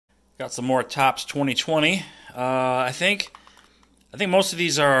Got some more Topps 2020. I think most of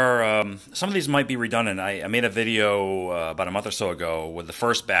these are. Some of these might be redundant. I made a video about a month or so ago with the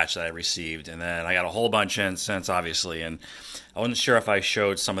first batch that I received, and then I got a whole bunch in since, obviously. And I wasn't sure if I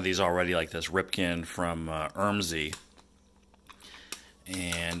showed some of these already, like this Ripken from Ermsey,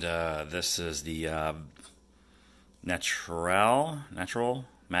 and this is the Natural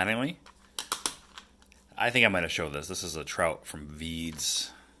Mattingly. I think I might have showed this. This is a Trout from Veeds.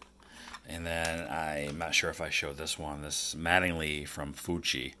 And then I'm not sure if I showed this one, this Mattingly from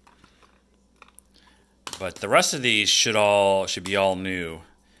Fucci. But the rest of these should be all new.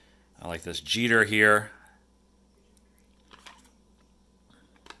 I like this Jeter here.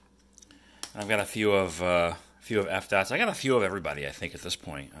 I've got a few of F-Dots. I got a few of everybody, I think, at this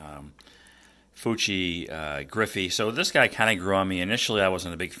point. Fucci, Griffey. So this guy kind of grew on me. Initially, I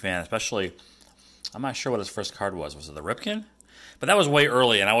wasn't a big fan, especially, I'm not sure what his first card was. Was it the Ripken? But that was way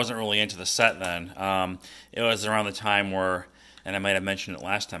early, and I wasn't really into the set then. It was around the time where, and I might have mentioned it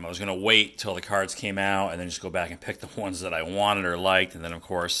last time, I was going to wait till the cards came out and then just go back and pick the ones that I wanted or liked. And then, of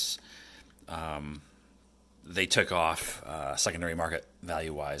course, they took off secondary market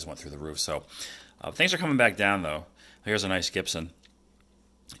value-wise, went through the roof. So things are coming back down, though. Here's a nice Gibson,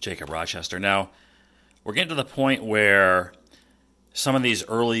 Jacob Rochester. Now, we're getting to the point where some of these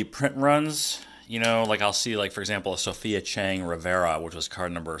early print runs, you know, like I'll see, like, for example, a Sophia Chang Rivera, which was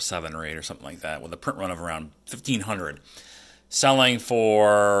card number 7 or 8 or something like that, with a print run of around $1,500, selling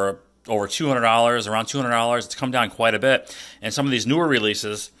for over $200, around $200. It's come down quite a bit. And some of these newer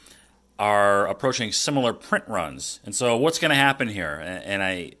releases are approaching similar print runs. And so what's going to happen here? And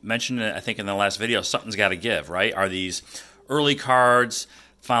I mentioned it, I think, in the last video, something's got to give, right? Are these early cards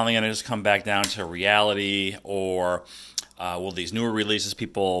finally going to just come back down to reality, or will these newer releases,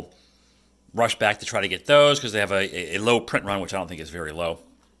 people rush back to try to get those because they have a low print run, which I don't think is very low.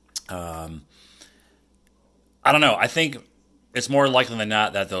 I don't know. I think it's more likely than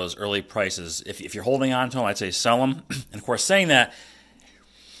not that those early prices, if you're holding on to them, I'd say sell them. And of course, saying that,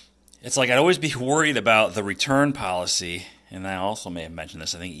 it's like I'd always be worried about the return policy. And I also may have mentioned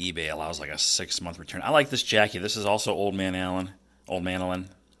this. I think eBay allows like a 6-month return. I like this Jackie. This is also Old Man Allen.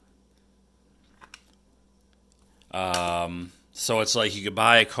 So it's like you could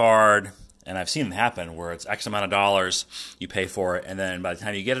buy a card, and I've seen it happen where it's X amount of dollars, you pay for it, and then by the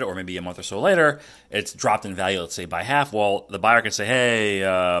time you get it, or maybe a month or so later, it's dropped in value, let's say by half. Well, the buyer can say, hey,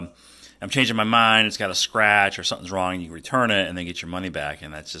 I'm changing my mind, it's got a scratch or something's wrong, and you can return it and then get your money back,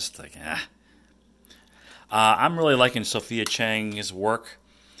 and that's just like, I'm really liking Sophia Chang's work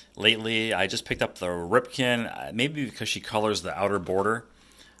lately. I just picked up the Ripken, maybe because she colors the outer border.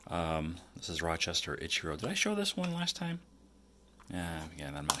 This is Rochester Ichiro. Did I show this one last time? Yeah,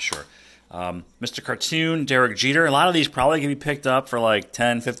 again, I'm not sure. Mr. Cartoon, Derek Jeter. A lot of these probably can be picked up for like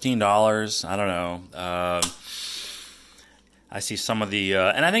 $10, $15. I don't know. I see some of the,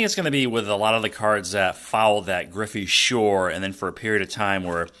 and I think it's going to be with a lot of the cards that followed that Griffey Shore, and then for a period of time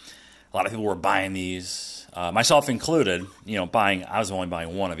where a lot of people were buying these, myself included. You know, I was only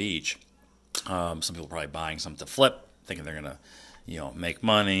buying one of each. Some people probably buying some to flip, thinking they're going to, you know, make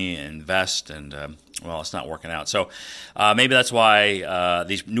money, invest, and well, it's not working out. So maybe that's why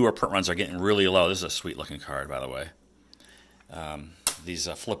these newer print runs are getting really low. This is a sweet looking card, by the way. These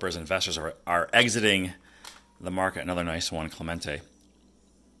flippers, investors are exiting the market. Another nice one, Clemente.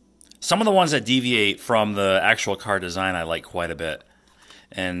 Some of the ones that deviate from the actual card design I like quite a bit,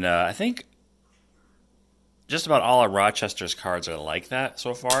 and I think just about all of Rochester's cards are like that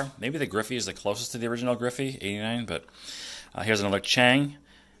so far. Maybe the Griffey is the closest to the original Griffey, 89, but here's another Chang.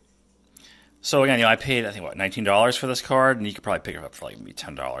 So again, you know, I paid, I think, what, $19 for this card, and you could probably pick it up for like maybe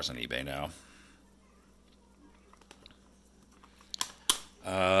 $10 on eBay now.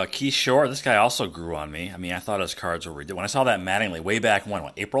 Keith Shore, this guy also grew on me. I mean, I thought his cards were ridiculous. When I saw that Mattingly way back when,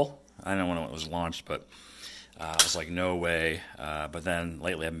 what, April? I don't know when it was launched, but I was like, no way. But then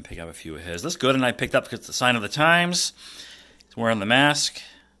lately I've been picking up a few of his. This good, and I picked up because it's the sign of the times. He's wearing the mask.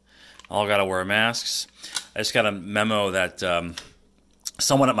 All got to wear masks. I just got a memo that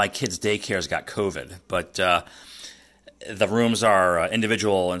someone at my kid's daycare's got COVID, but the rooms are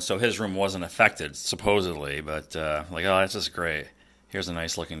individual, and so his room wasn't affected, supposedly. But like, oh, that's just great. Here's a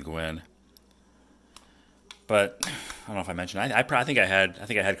nice looking Gwyn. But I don't know if I mentioned. I think I had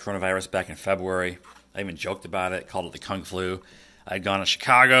coronavirus back in February. I even joked about it, called it the Kung Flu. I'd gone to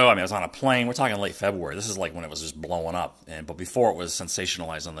Chicago. I mean, I was on a plane. We're talking late February. This is like when it was just blowing up, but before it was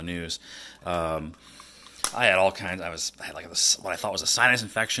sensationalized on the news. I had all kinds. I had like what I thought was a sinus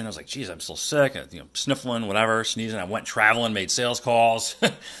infection. I was like, geez, I'm still sick. You know, sniffling, whatever, sneezing. I went traveling, made sales calls,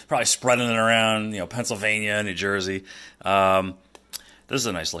 probably spreading it around, you know, Pennsylvania, New Jersey. This is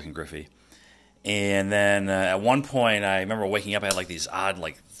a nice looking Griffey. And then at one point, I remember waking up, I had like these odd,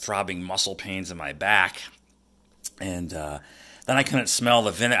 like throbbing muscle pains in my back. And then I couldn't smell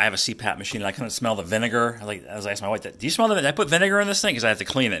the vinegar. I have a CPAP machine, and I couldn't smell the vinegar. I was asking my wife, do you smell the vinegar? I put vinegar in this thing? Because I have to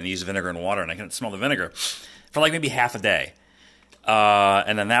clean it and use vinegar and water, and I couldn't smell the vinegar for like maybe half a day.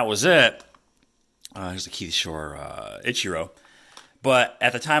 And then that was it. Here's the Keith Shore Ichiro. But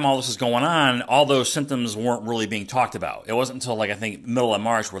at the time all this was going on, all those symptoms weren't really being talked about. It wasn't until, like, I think middle of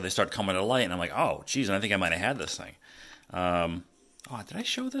March where they start coming to light, and I'm like, oh, geez, and I think I might have had this thing. Did I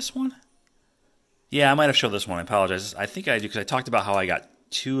show this one? Yeah, I might have showed this one. I apologize. I think I do, because I talked about how I got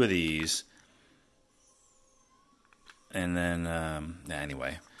 2 of these. And then,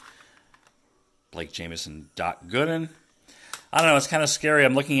 anyway. Blake Jameson, Doc Gooden. I don't know. It's kind of scary.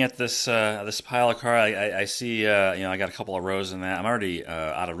 I'm looking at this this pile of cards. I see, I got a couple of rows in that. I'm already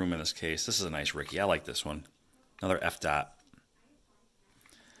out of room in this case. This is a nice Ricky. I like this one. Another F dot.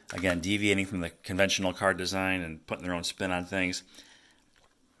 Again, deviating from the conventional card design and putting their own spin on things.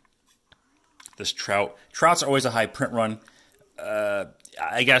 This Trout. Trout's always a high print run.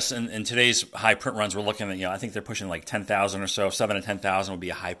 I guess in today's high print runs, we're looking at, I think they're pushing like 10,000 or so. 7 to 10,000 would be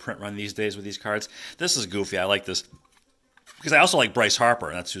a high print run these days with these cards. This is goofy. I like this. Because I also like Bryce Harper,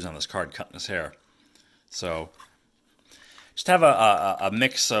 and that's who's on this card cutting his hair. So, just have a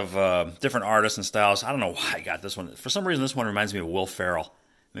mix of different artists and styles. I don't know why I got this one. For some reason, this one reminds me of Will Ferrell.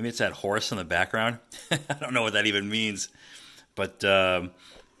 Maybe it's that horse in the background. I don't know what that even means. But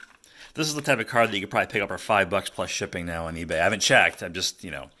this is the type of card that you could probably pick up for $5 plus shipping now on eBay. I haven't checked. I'm just,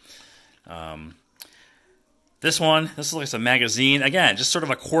 this looks like a magazine. Again, just sort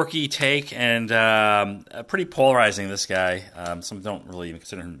of a quirky take and pretty polarizing, this guy. Some don't really even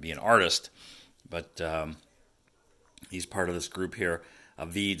consider him to be an artist, but he's part of this group here.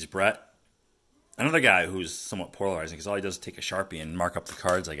 Veeds Brett. Another guy who's somewhat polarizing because all he does is take a Sharpie and mark up the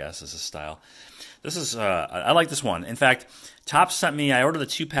cards, I guess, is his style. This is, I like this one. In fact, Topps sent me, I ordered the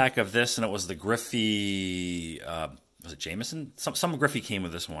 2-pack of this, and it was the Griffey, was it Jameson? Some Griffey came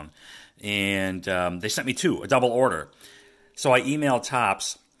with this one. And they sent me 2, a double order. So I emailed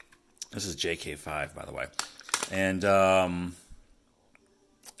Topps. This is JK5, by the way. And I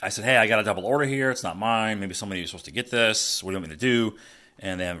said, hey, I got a double order here. It's not mine. Maybe somebody was supposed to get this. What do you want me to do?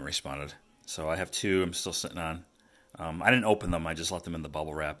 And they haven't responded. So I have 2 I'm still sitting on. I didn't open them. I just left them in the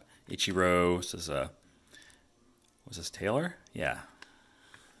bubble wrap. Ichiro, this is was this Taylor? Yeah.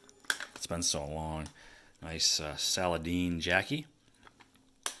 It's been so long. Nice Saladin Jackie.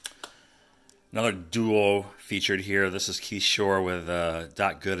 Another duo featured here. This is Keith Shore with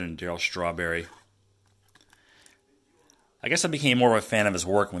Doc Gooden and Darryl Strawberry. I guess I became more of a fan of his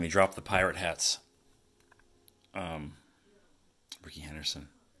work when he dropped the pirate hats. Ricky Henderson.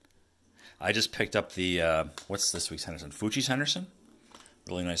 I just picked up the, what's this week's Henderson? Fuji's Henderson.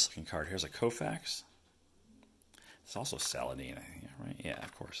 Really nice looking card. Here's a Koufax. It's also Saladin, I think, right? Yeah,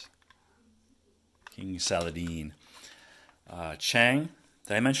 of course. King Saladin. Chang.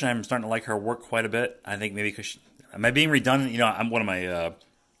 Did I mention I'm starting to like her work quite a bit? I think maybe because am I being redundant? I'm one of my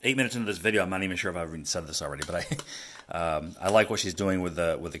 8 minutes into this video. I'm not even sure if I've even said this already, but I like what she's doing with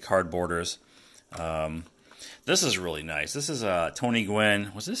the card borders. This is really nice. This is Tony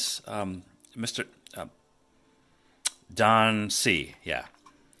Gwynn. Was this Mr. Don C? Yeah,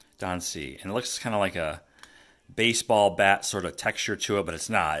 Don C. And it looks kind of like a baseball bat sort of texture to it, but it's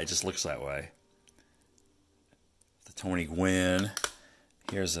not. It just looks that way. The Tony Gwynn.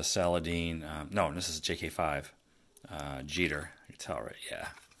 Here's a Saladin. No, this is JK5. Jeter. You can tell, right? Yeah.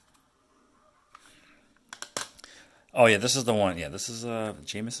 Oh, yeah, this is the one. Yeah, this is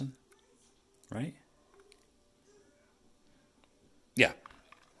Jameson, right? Yeah.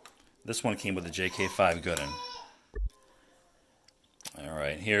 This one came with the JK5 Gooden. All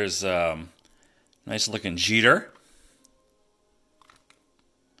right, here's nice looking Jeter.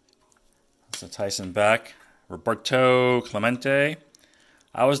 That's a Tyson Beck. Roberto Clemente.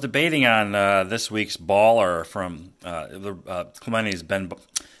 I was debating on this week's baller from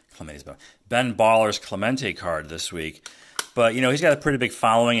Ben Baller's Clemente card this week. But, he's got a pretty big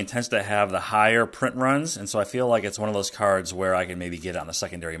following and tends to have the higher print runs. And so I feel like it's one of those cards where I can maybe get it on the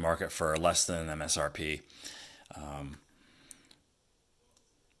secondary market for less than MSRP.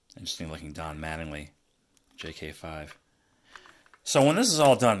 Interesting looking Don Mattingly, JK5. So when this is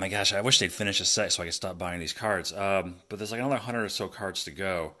all done, my gosh, I wish they'd finish a set so I could stop buying these cards. But there's like another 100 or so cards to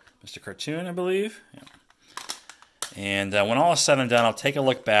go. Mr. Cartoon, I believe. Yeah. And when all is said and done, I'll take a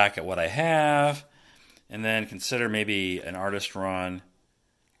look back at what I have and then consider maybe an artist run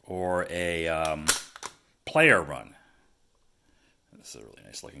or a player run. This is a really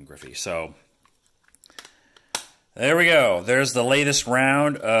nice looking Griffey. So There we go. There's the latest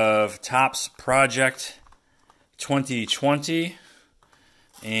round of Topps Project 2020.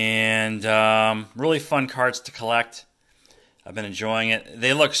 And really fun cards to collect. I've been enjoying it.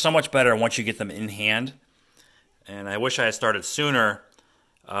 They look so much better once you get them in hand. And I wish I had started sooner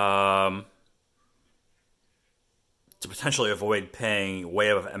to potentially avoid paying way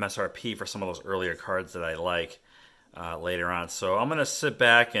above MSRP for some of those earlier cards that I like later on. So I'm going to sit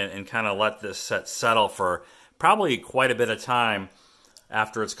back and kind of let this set settle for probably quite a bit of time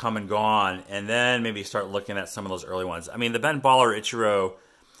after it's come and gone, and then maybe start looking at some of those early ones. I mean, the Ben Baller Ichiro,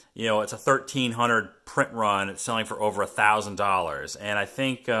 you know, it's a 1,300 print run. It's selling for over $1,000, and I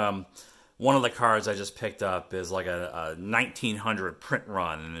think one of the cards I just picked up is like a 1,900 print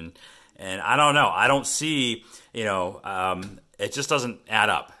run, and I don't know. I don't see, you know, it just doesn't add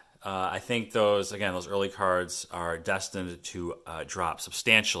up. I think those early cards are destined to drop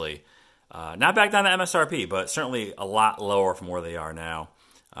substantially. Not back down to MSRP, but certainly a lot lower from where they are now.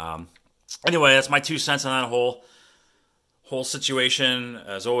 Anyway, that's my 2 cents on that whole situation.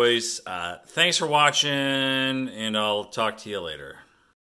 As always, thanks for watching, and I'll talk to you later.